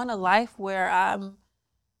 I want a life where I'm,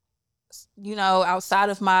 you know, outside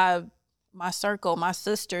of my circle, my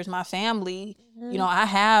sisters, my family, you know, I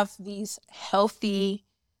have these healthy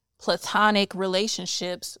platonic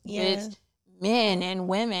relationships with men and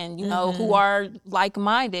women, you know, who are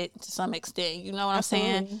like-minded to some extent, you know what I'm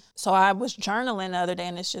saying? So I was journaling the other day,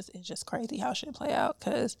 and it's just crazy how shit play out,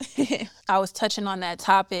 because I was touching on that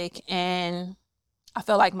topic, and I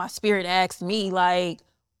felt like my spirit asked me, like,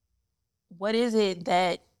 what is it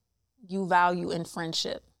that you value in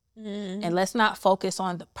friendship? And let's not focus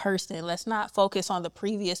on the person. Let's not focus on the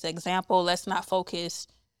previous example. Let's not focus,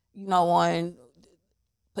 you know, on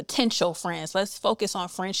potential friends. Let's focus on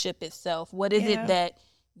friendship itself. What is it that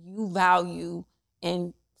you value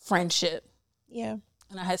in friendship? Yeah.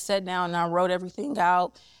 And I had sat down and I wrote everything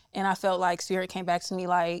out, and I felt like spirit came back to me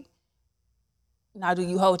like, now, do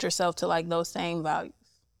you hold yourself to like those same values?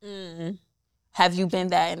 Have you been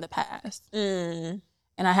that in the past?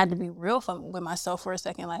 And I had to be real with myself for a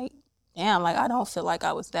second. Like, damn, like I don't feel like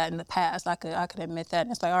I was that in the past. I could admit that.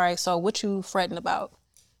 And it's like, all right, so what you fretting about?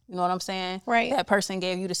 You know what I'm saying? Right. That person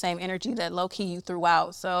gave you the same energy that low key you threw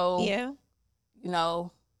out. So you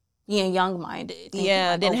know, being young-minded.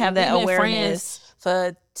 Yeah, didn't have that awareness.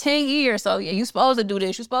 For 10 years, so you supposed to do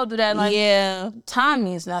this, you supposed to do that. Like, time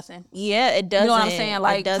means nothing. Yeah, it doesn't. You know what I'm saying?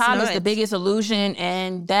 Like, time is the biggest illusion,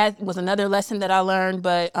 and that was another lesson that I learned.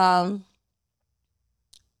 But,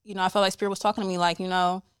 you know, I felt like Spirit was talking to me like, you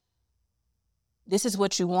know, this is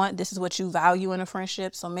what you want, this is what you value in a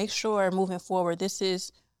friendship, so make sure moving forward, this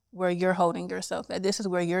is where you're holding yourself at. This is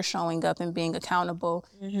where you're showing up and being accountable.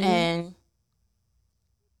 And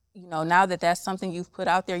you know, now that that's something you've put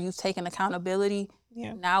out there, you've taken accountability.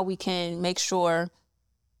 Now we can make sure,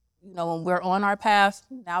 you know, when we're on our path,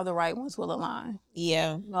 now the right ones will align. You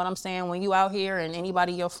know what I'm saying? When you out here and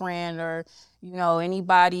anybody your friend or, you know,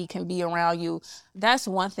 anybody can be around you, that's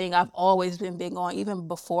one thing I've always been big on, even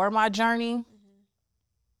before my journey.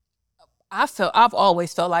 I've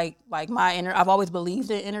always felt like I've always believed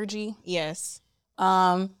in energy.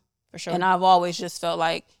 For sure. And I've always just felt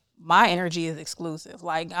like my energy is exclusive.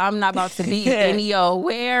 Like, I'm not about to be any old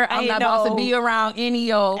where. I'm not about to be around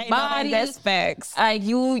any old body. That's facts. Like,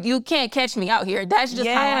 you can't catch me out here. That's just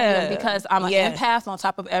how I am, because I'm an empath on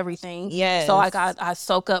top of everything. So like I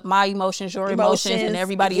soak up my emotions, your emotions, and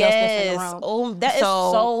everybody else that's in the room. Oh, that is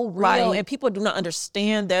so real. Like, and people do not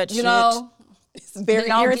understand that shit. You know, it's very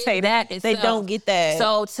irritating. They don't get that.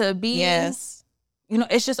 So to be you know,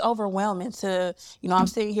 it's just overwhelming to, you know, I'm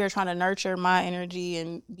sitting here trying to nurture my energy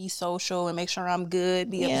and be social and make sure I'm good,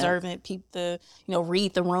 be observant, peep the, you know,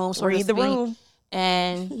 read the room, read the room.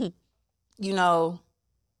 And, you know,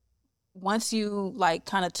 once you like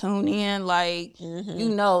kind of tune in, like, you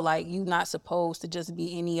know, like you're not supposed to just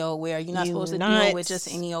be any old where. You're not supposed to deal with just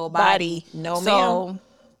any old body. No, so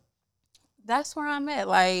that's where I'm at.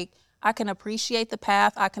 Like, I can appreciate the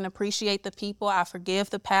path. I can appreciate the people. I forgive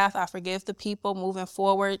the path. I forgive the people moving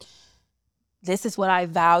forward. this is what I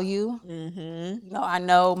value. Mm-hmm. You know, I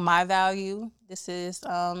know my value. This is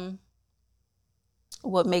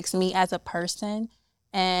what makes me as a person.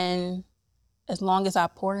 And as long as I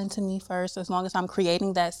pour into me first, as long as I'm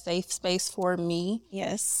creating that safe space for me,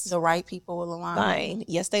 yes, the right people will align. Fine.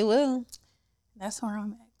 Yes, they will. That's where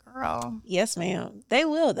I'm at, girl. Yes, ma'am. They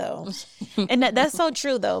will, though. And that's so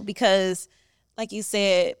true, though, because like you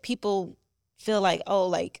said, people feel like, oh,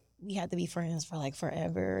 like we have to be friends for like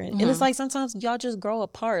forever. And it's like sometimes y'all just grow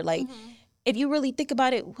apart. Like, if you really think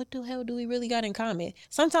about it, what the hell do we really got in common?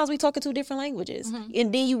 Sometimes we talk in two different languages.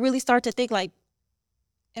 And then you really start to think like,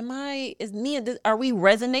 are we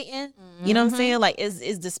resonating? You know what I'm saying? Like,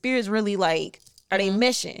 is the spirits really like, are they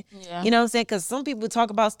meshing? Yeah. You know what I'm saying? Because some people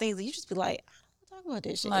talk about things and you just be like, I don't talk about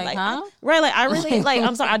this shit. Like, huh? Right, like I really, like,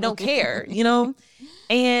 I'm sorry, I don't care, you know?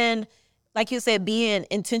 And like you said, being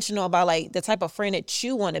intentional about like the type of friend that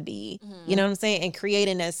you want to be, you know what I'm saying? And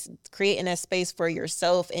creating that space for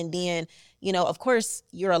yourself. And then, you know, of course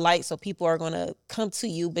you're a light, so people are going to come to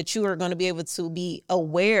you, but you are going to be able to be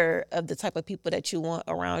aware of the type of people that you want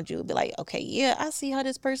around you. Be like, okay, yeah, I see how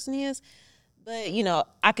this person is, but you know,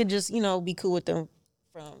 I could just, you know, be cool with them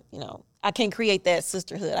from, you know, I can create that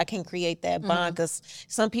sisterhood. I can create that bond because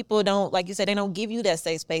some people don't, like you said, they don't give you that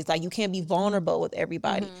safe space. Like you can't be vulnerable with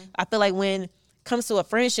everybody. I feel like when it comes to a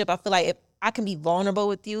friendship, I feel like if I can be vulnerable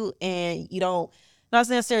with you and you don't not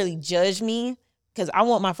necessarily judge me, because I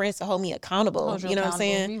want my friends to hold me accountable. You know what I'm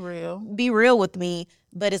saying? Be real. Be real with me.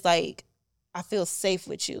 But it's like, I feel safe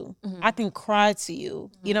with you. I can cry to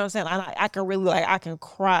you. You know what I'm saying? I can really, like, I can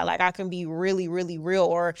cry. Like, I can be really, really real.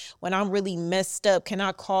 Or when I'm really messed up, can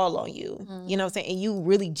I call on you? You know what I'm saying? And you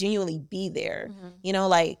really genuinely be there. You know,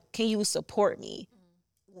 like, can you support me?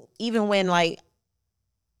 Even when, like,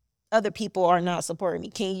 other people are not supporting me,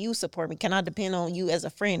 can you support me? Can I depend on you as a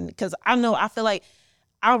friend? Because I feel like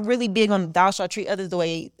I'm really big on thou shalt treat others the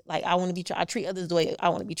way, like, I want to be treated. I treat others the way I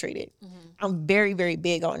want to be treated. I'm very, very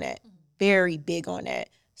big on that. Very big on that.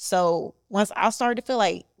 So once I started to feel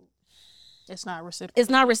like it's not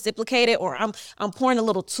reciprocated, or I'm pouring a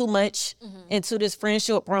little too much into this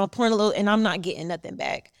friendship, or I'm pouring a little and I'm not getting nothing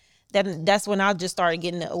back, that's when I just started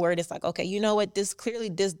getting the awareness, like, okay, you know what, this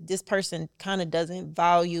person kind of doesn't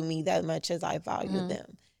value me that much as I value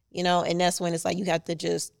them, you know. And that's when it's like you have to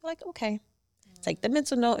just like, okay, take the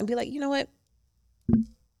mental note and be like, you know what,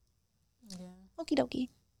 okie dokie.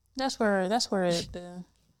 That's where the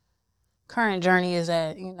current journey is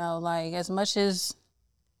at, you know, like, as much as,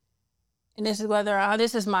 and this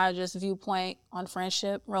is my just viewpoint on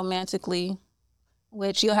friendship romantically,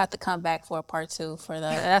 which you'll have to come back for a part 2 for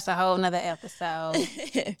that's a whole nother episode.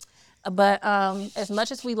 But as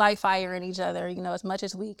much as we light fire in each other, you know, as much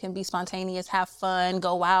as we can be spontaneous, have fun,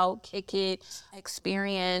 go out, kick it,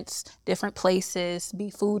 experience different places,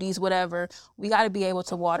 be foodies, whatever, we got to be able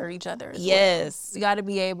to water each other. Yes. Well. We got to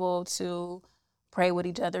be able to pray with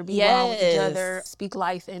each other, be wrong with each other, speak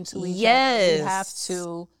life into each other. We have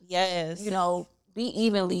to, you know, be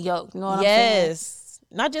evenly yoked. You know what I'm saying? Yes.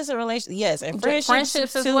 Not just a relationship. Yes. And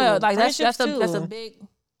friendships as well. Like that's a big,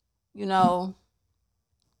 you know,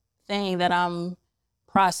 thing that I'm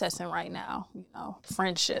processing right now. You know,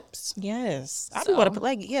 friendships. Yes. I do want to put,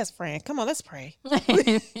 like, yes, friend. Come on, let's pray.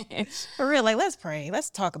 For real, like, let's pray. Let's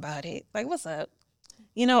talk about it. Like, what's up?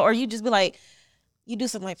 You know, or you just be like, you do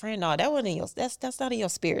something like, friend, no, that wasn't in your, that's not in your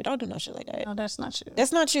spirit. Don't do no shit like that. No, that's not you.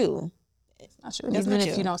 That's not you. It's not you. Even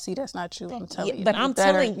if you don't see that's not you, I'm telling you. But I'm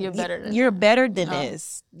telling you, you're better than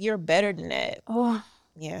this. You're better than that. Oh,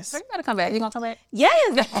 yes. So you gotta come back. You gonna come back?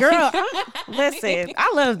 Yes, girl. Listen,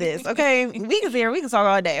 I love this. Okay, we can talk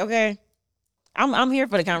all day. Okay, I'm here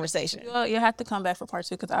for the conversation. Well, you have to come back for part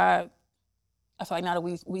 2 because I feel like now that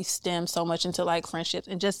we stem so much into like friendships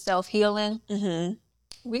and just self-healing.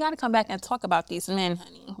 We got to come back and talk about these men,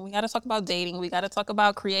 honey. We got to talk about dating. We got to talk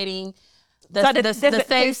about creating the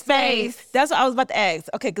safe space. That's what I was about to ask.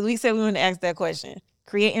 Okay, because we said we wanted to ask that question.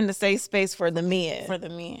 Creating the safe space for the men. For the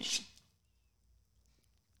men.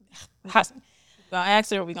 We gonna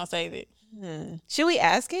ask it or we gonna save it? Should we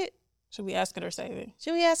ask it? Should we ask it or save it?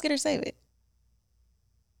 Should we ask it or save it?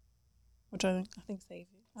 Which I think save it.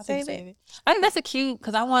 I think save it. I think that's a cute,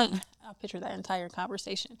 because I picture that entire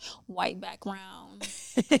conversation. White background,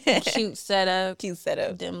 cute setup,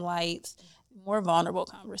 dim lights, more vulnerable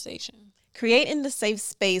conversation. Creating the safe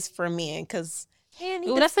space for men, because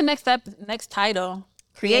that's the next title.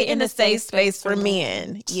 Creating the safe space for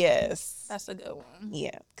men. Yes. That's a good one.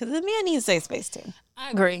 Yeah, because the men need a safe space too.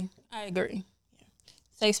 I agree. Yeah.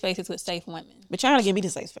 Safe spaces with safe women. But y'all gotta give me the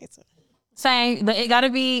safe space too. Same, but it gotta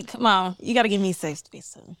be, come on. You gotta give me safe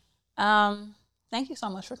space too. Thank you so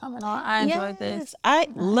much for coming on. I enjoyed this. I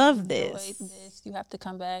love this. You have to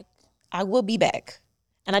come back. I will be back.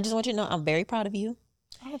 And I just want you to know I'm very proud of you.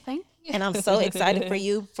 Oh, thank you. And I'm so excited for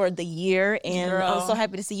you for the year. And I'm so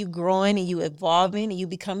happy to see you growing and you evolving and you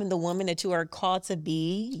becoming the woman that you are called to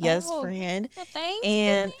be. Yes, friend. Well, thank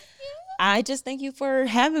you. I just thank you for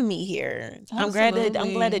having me here. Absolutely.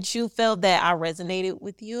 I'm glad that you felt that I resonated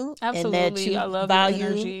with you. Absolutely. And that you I love your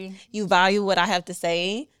energy. You value what I have to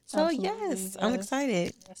say. So Absolutely, yes, I'm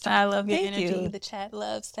excited. Yes, I love your energy. You. The chat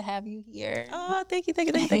loves to have you here. Oh, thank you.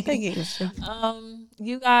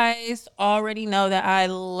 You guys already know that I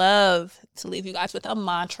love to leave you guys with a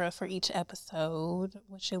mantra for each episode.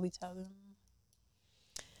 What should we tell them?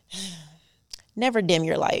 Never dim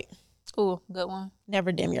your light. Ooh, good one.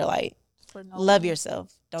 Never dim your light. Love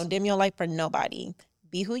yourself. Don't dim your light for nobody.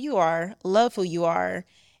 Be who you are. Love who you are.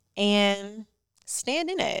 And stand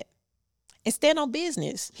in it. And stand on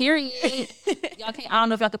business. Period. Y'all can't. I don't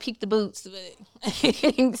know if y'all could peek the boots, but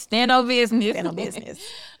stand on business. Stand on business.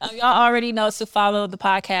 Y'all already know to follow the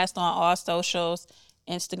podcast on all socials,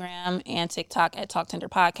 Instagram and TikTok at Tlktender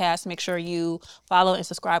Podcast. Make sure you follow and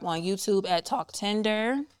subscribe on YouTube at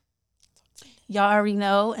Tlktender. Y'all already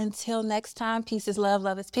know. Until next time, peace is love,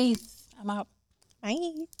 love is peace. I'm out.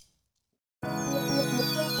 Bye.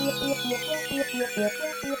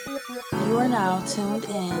 You are now tuned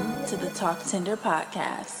in to the Tlktender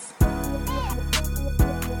Podcast.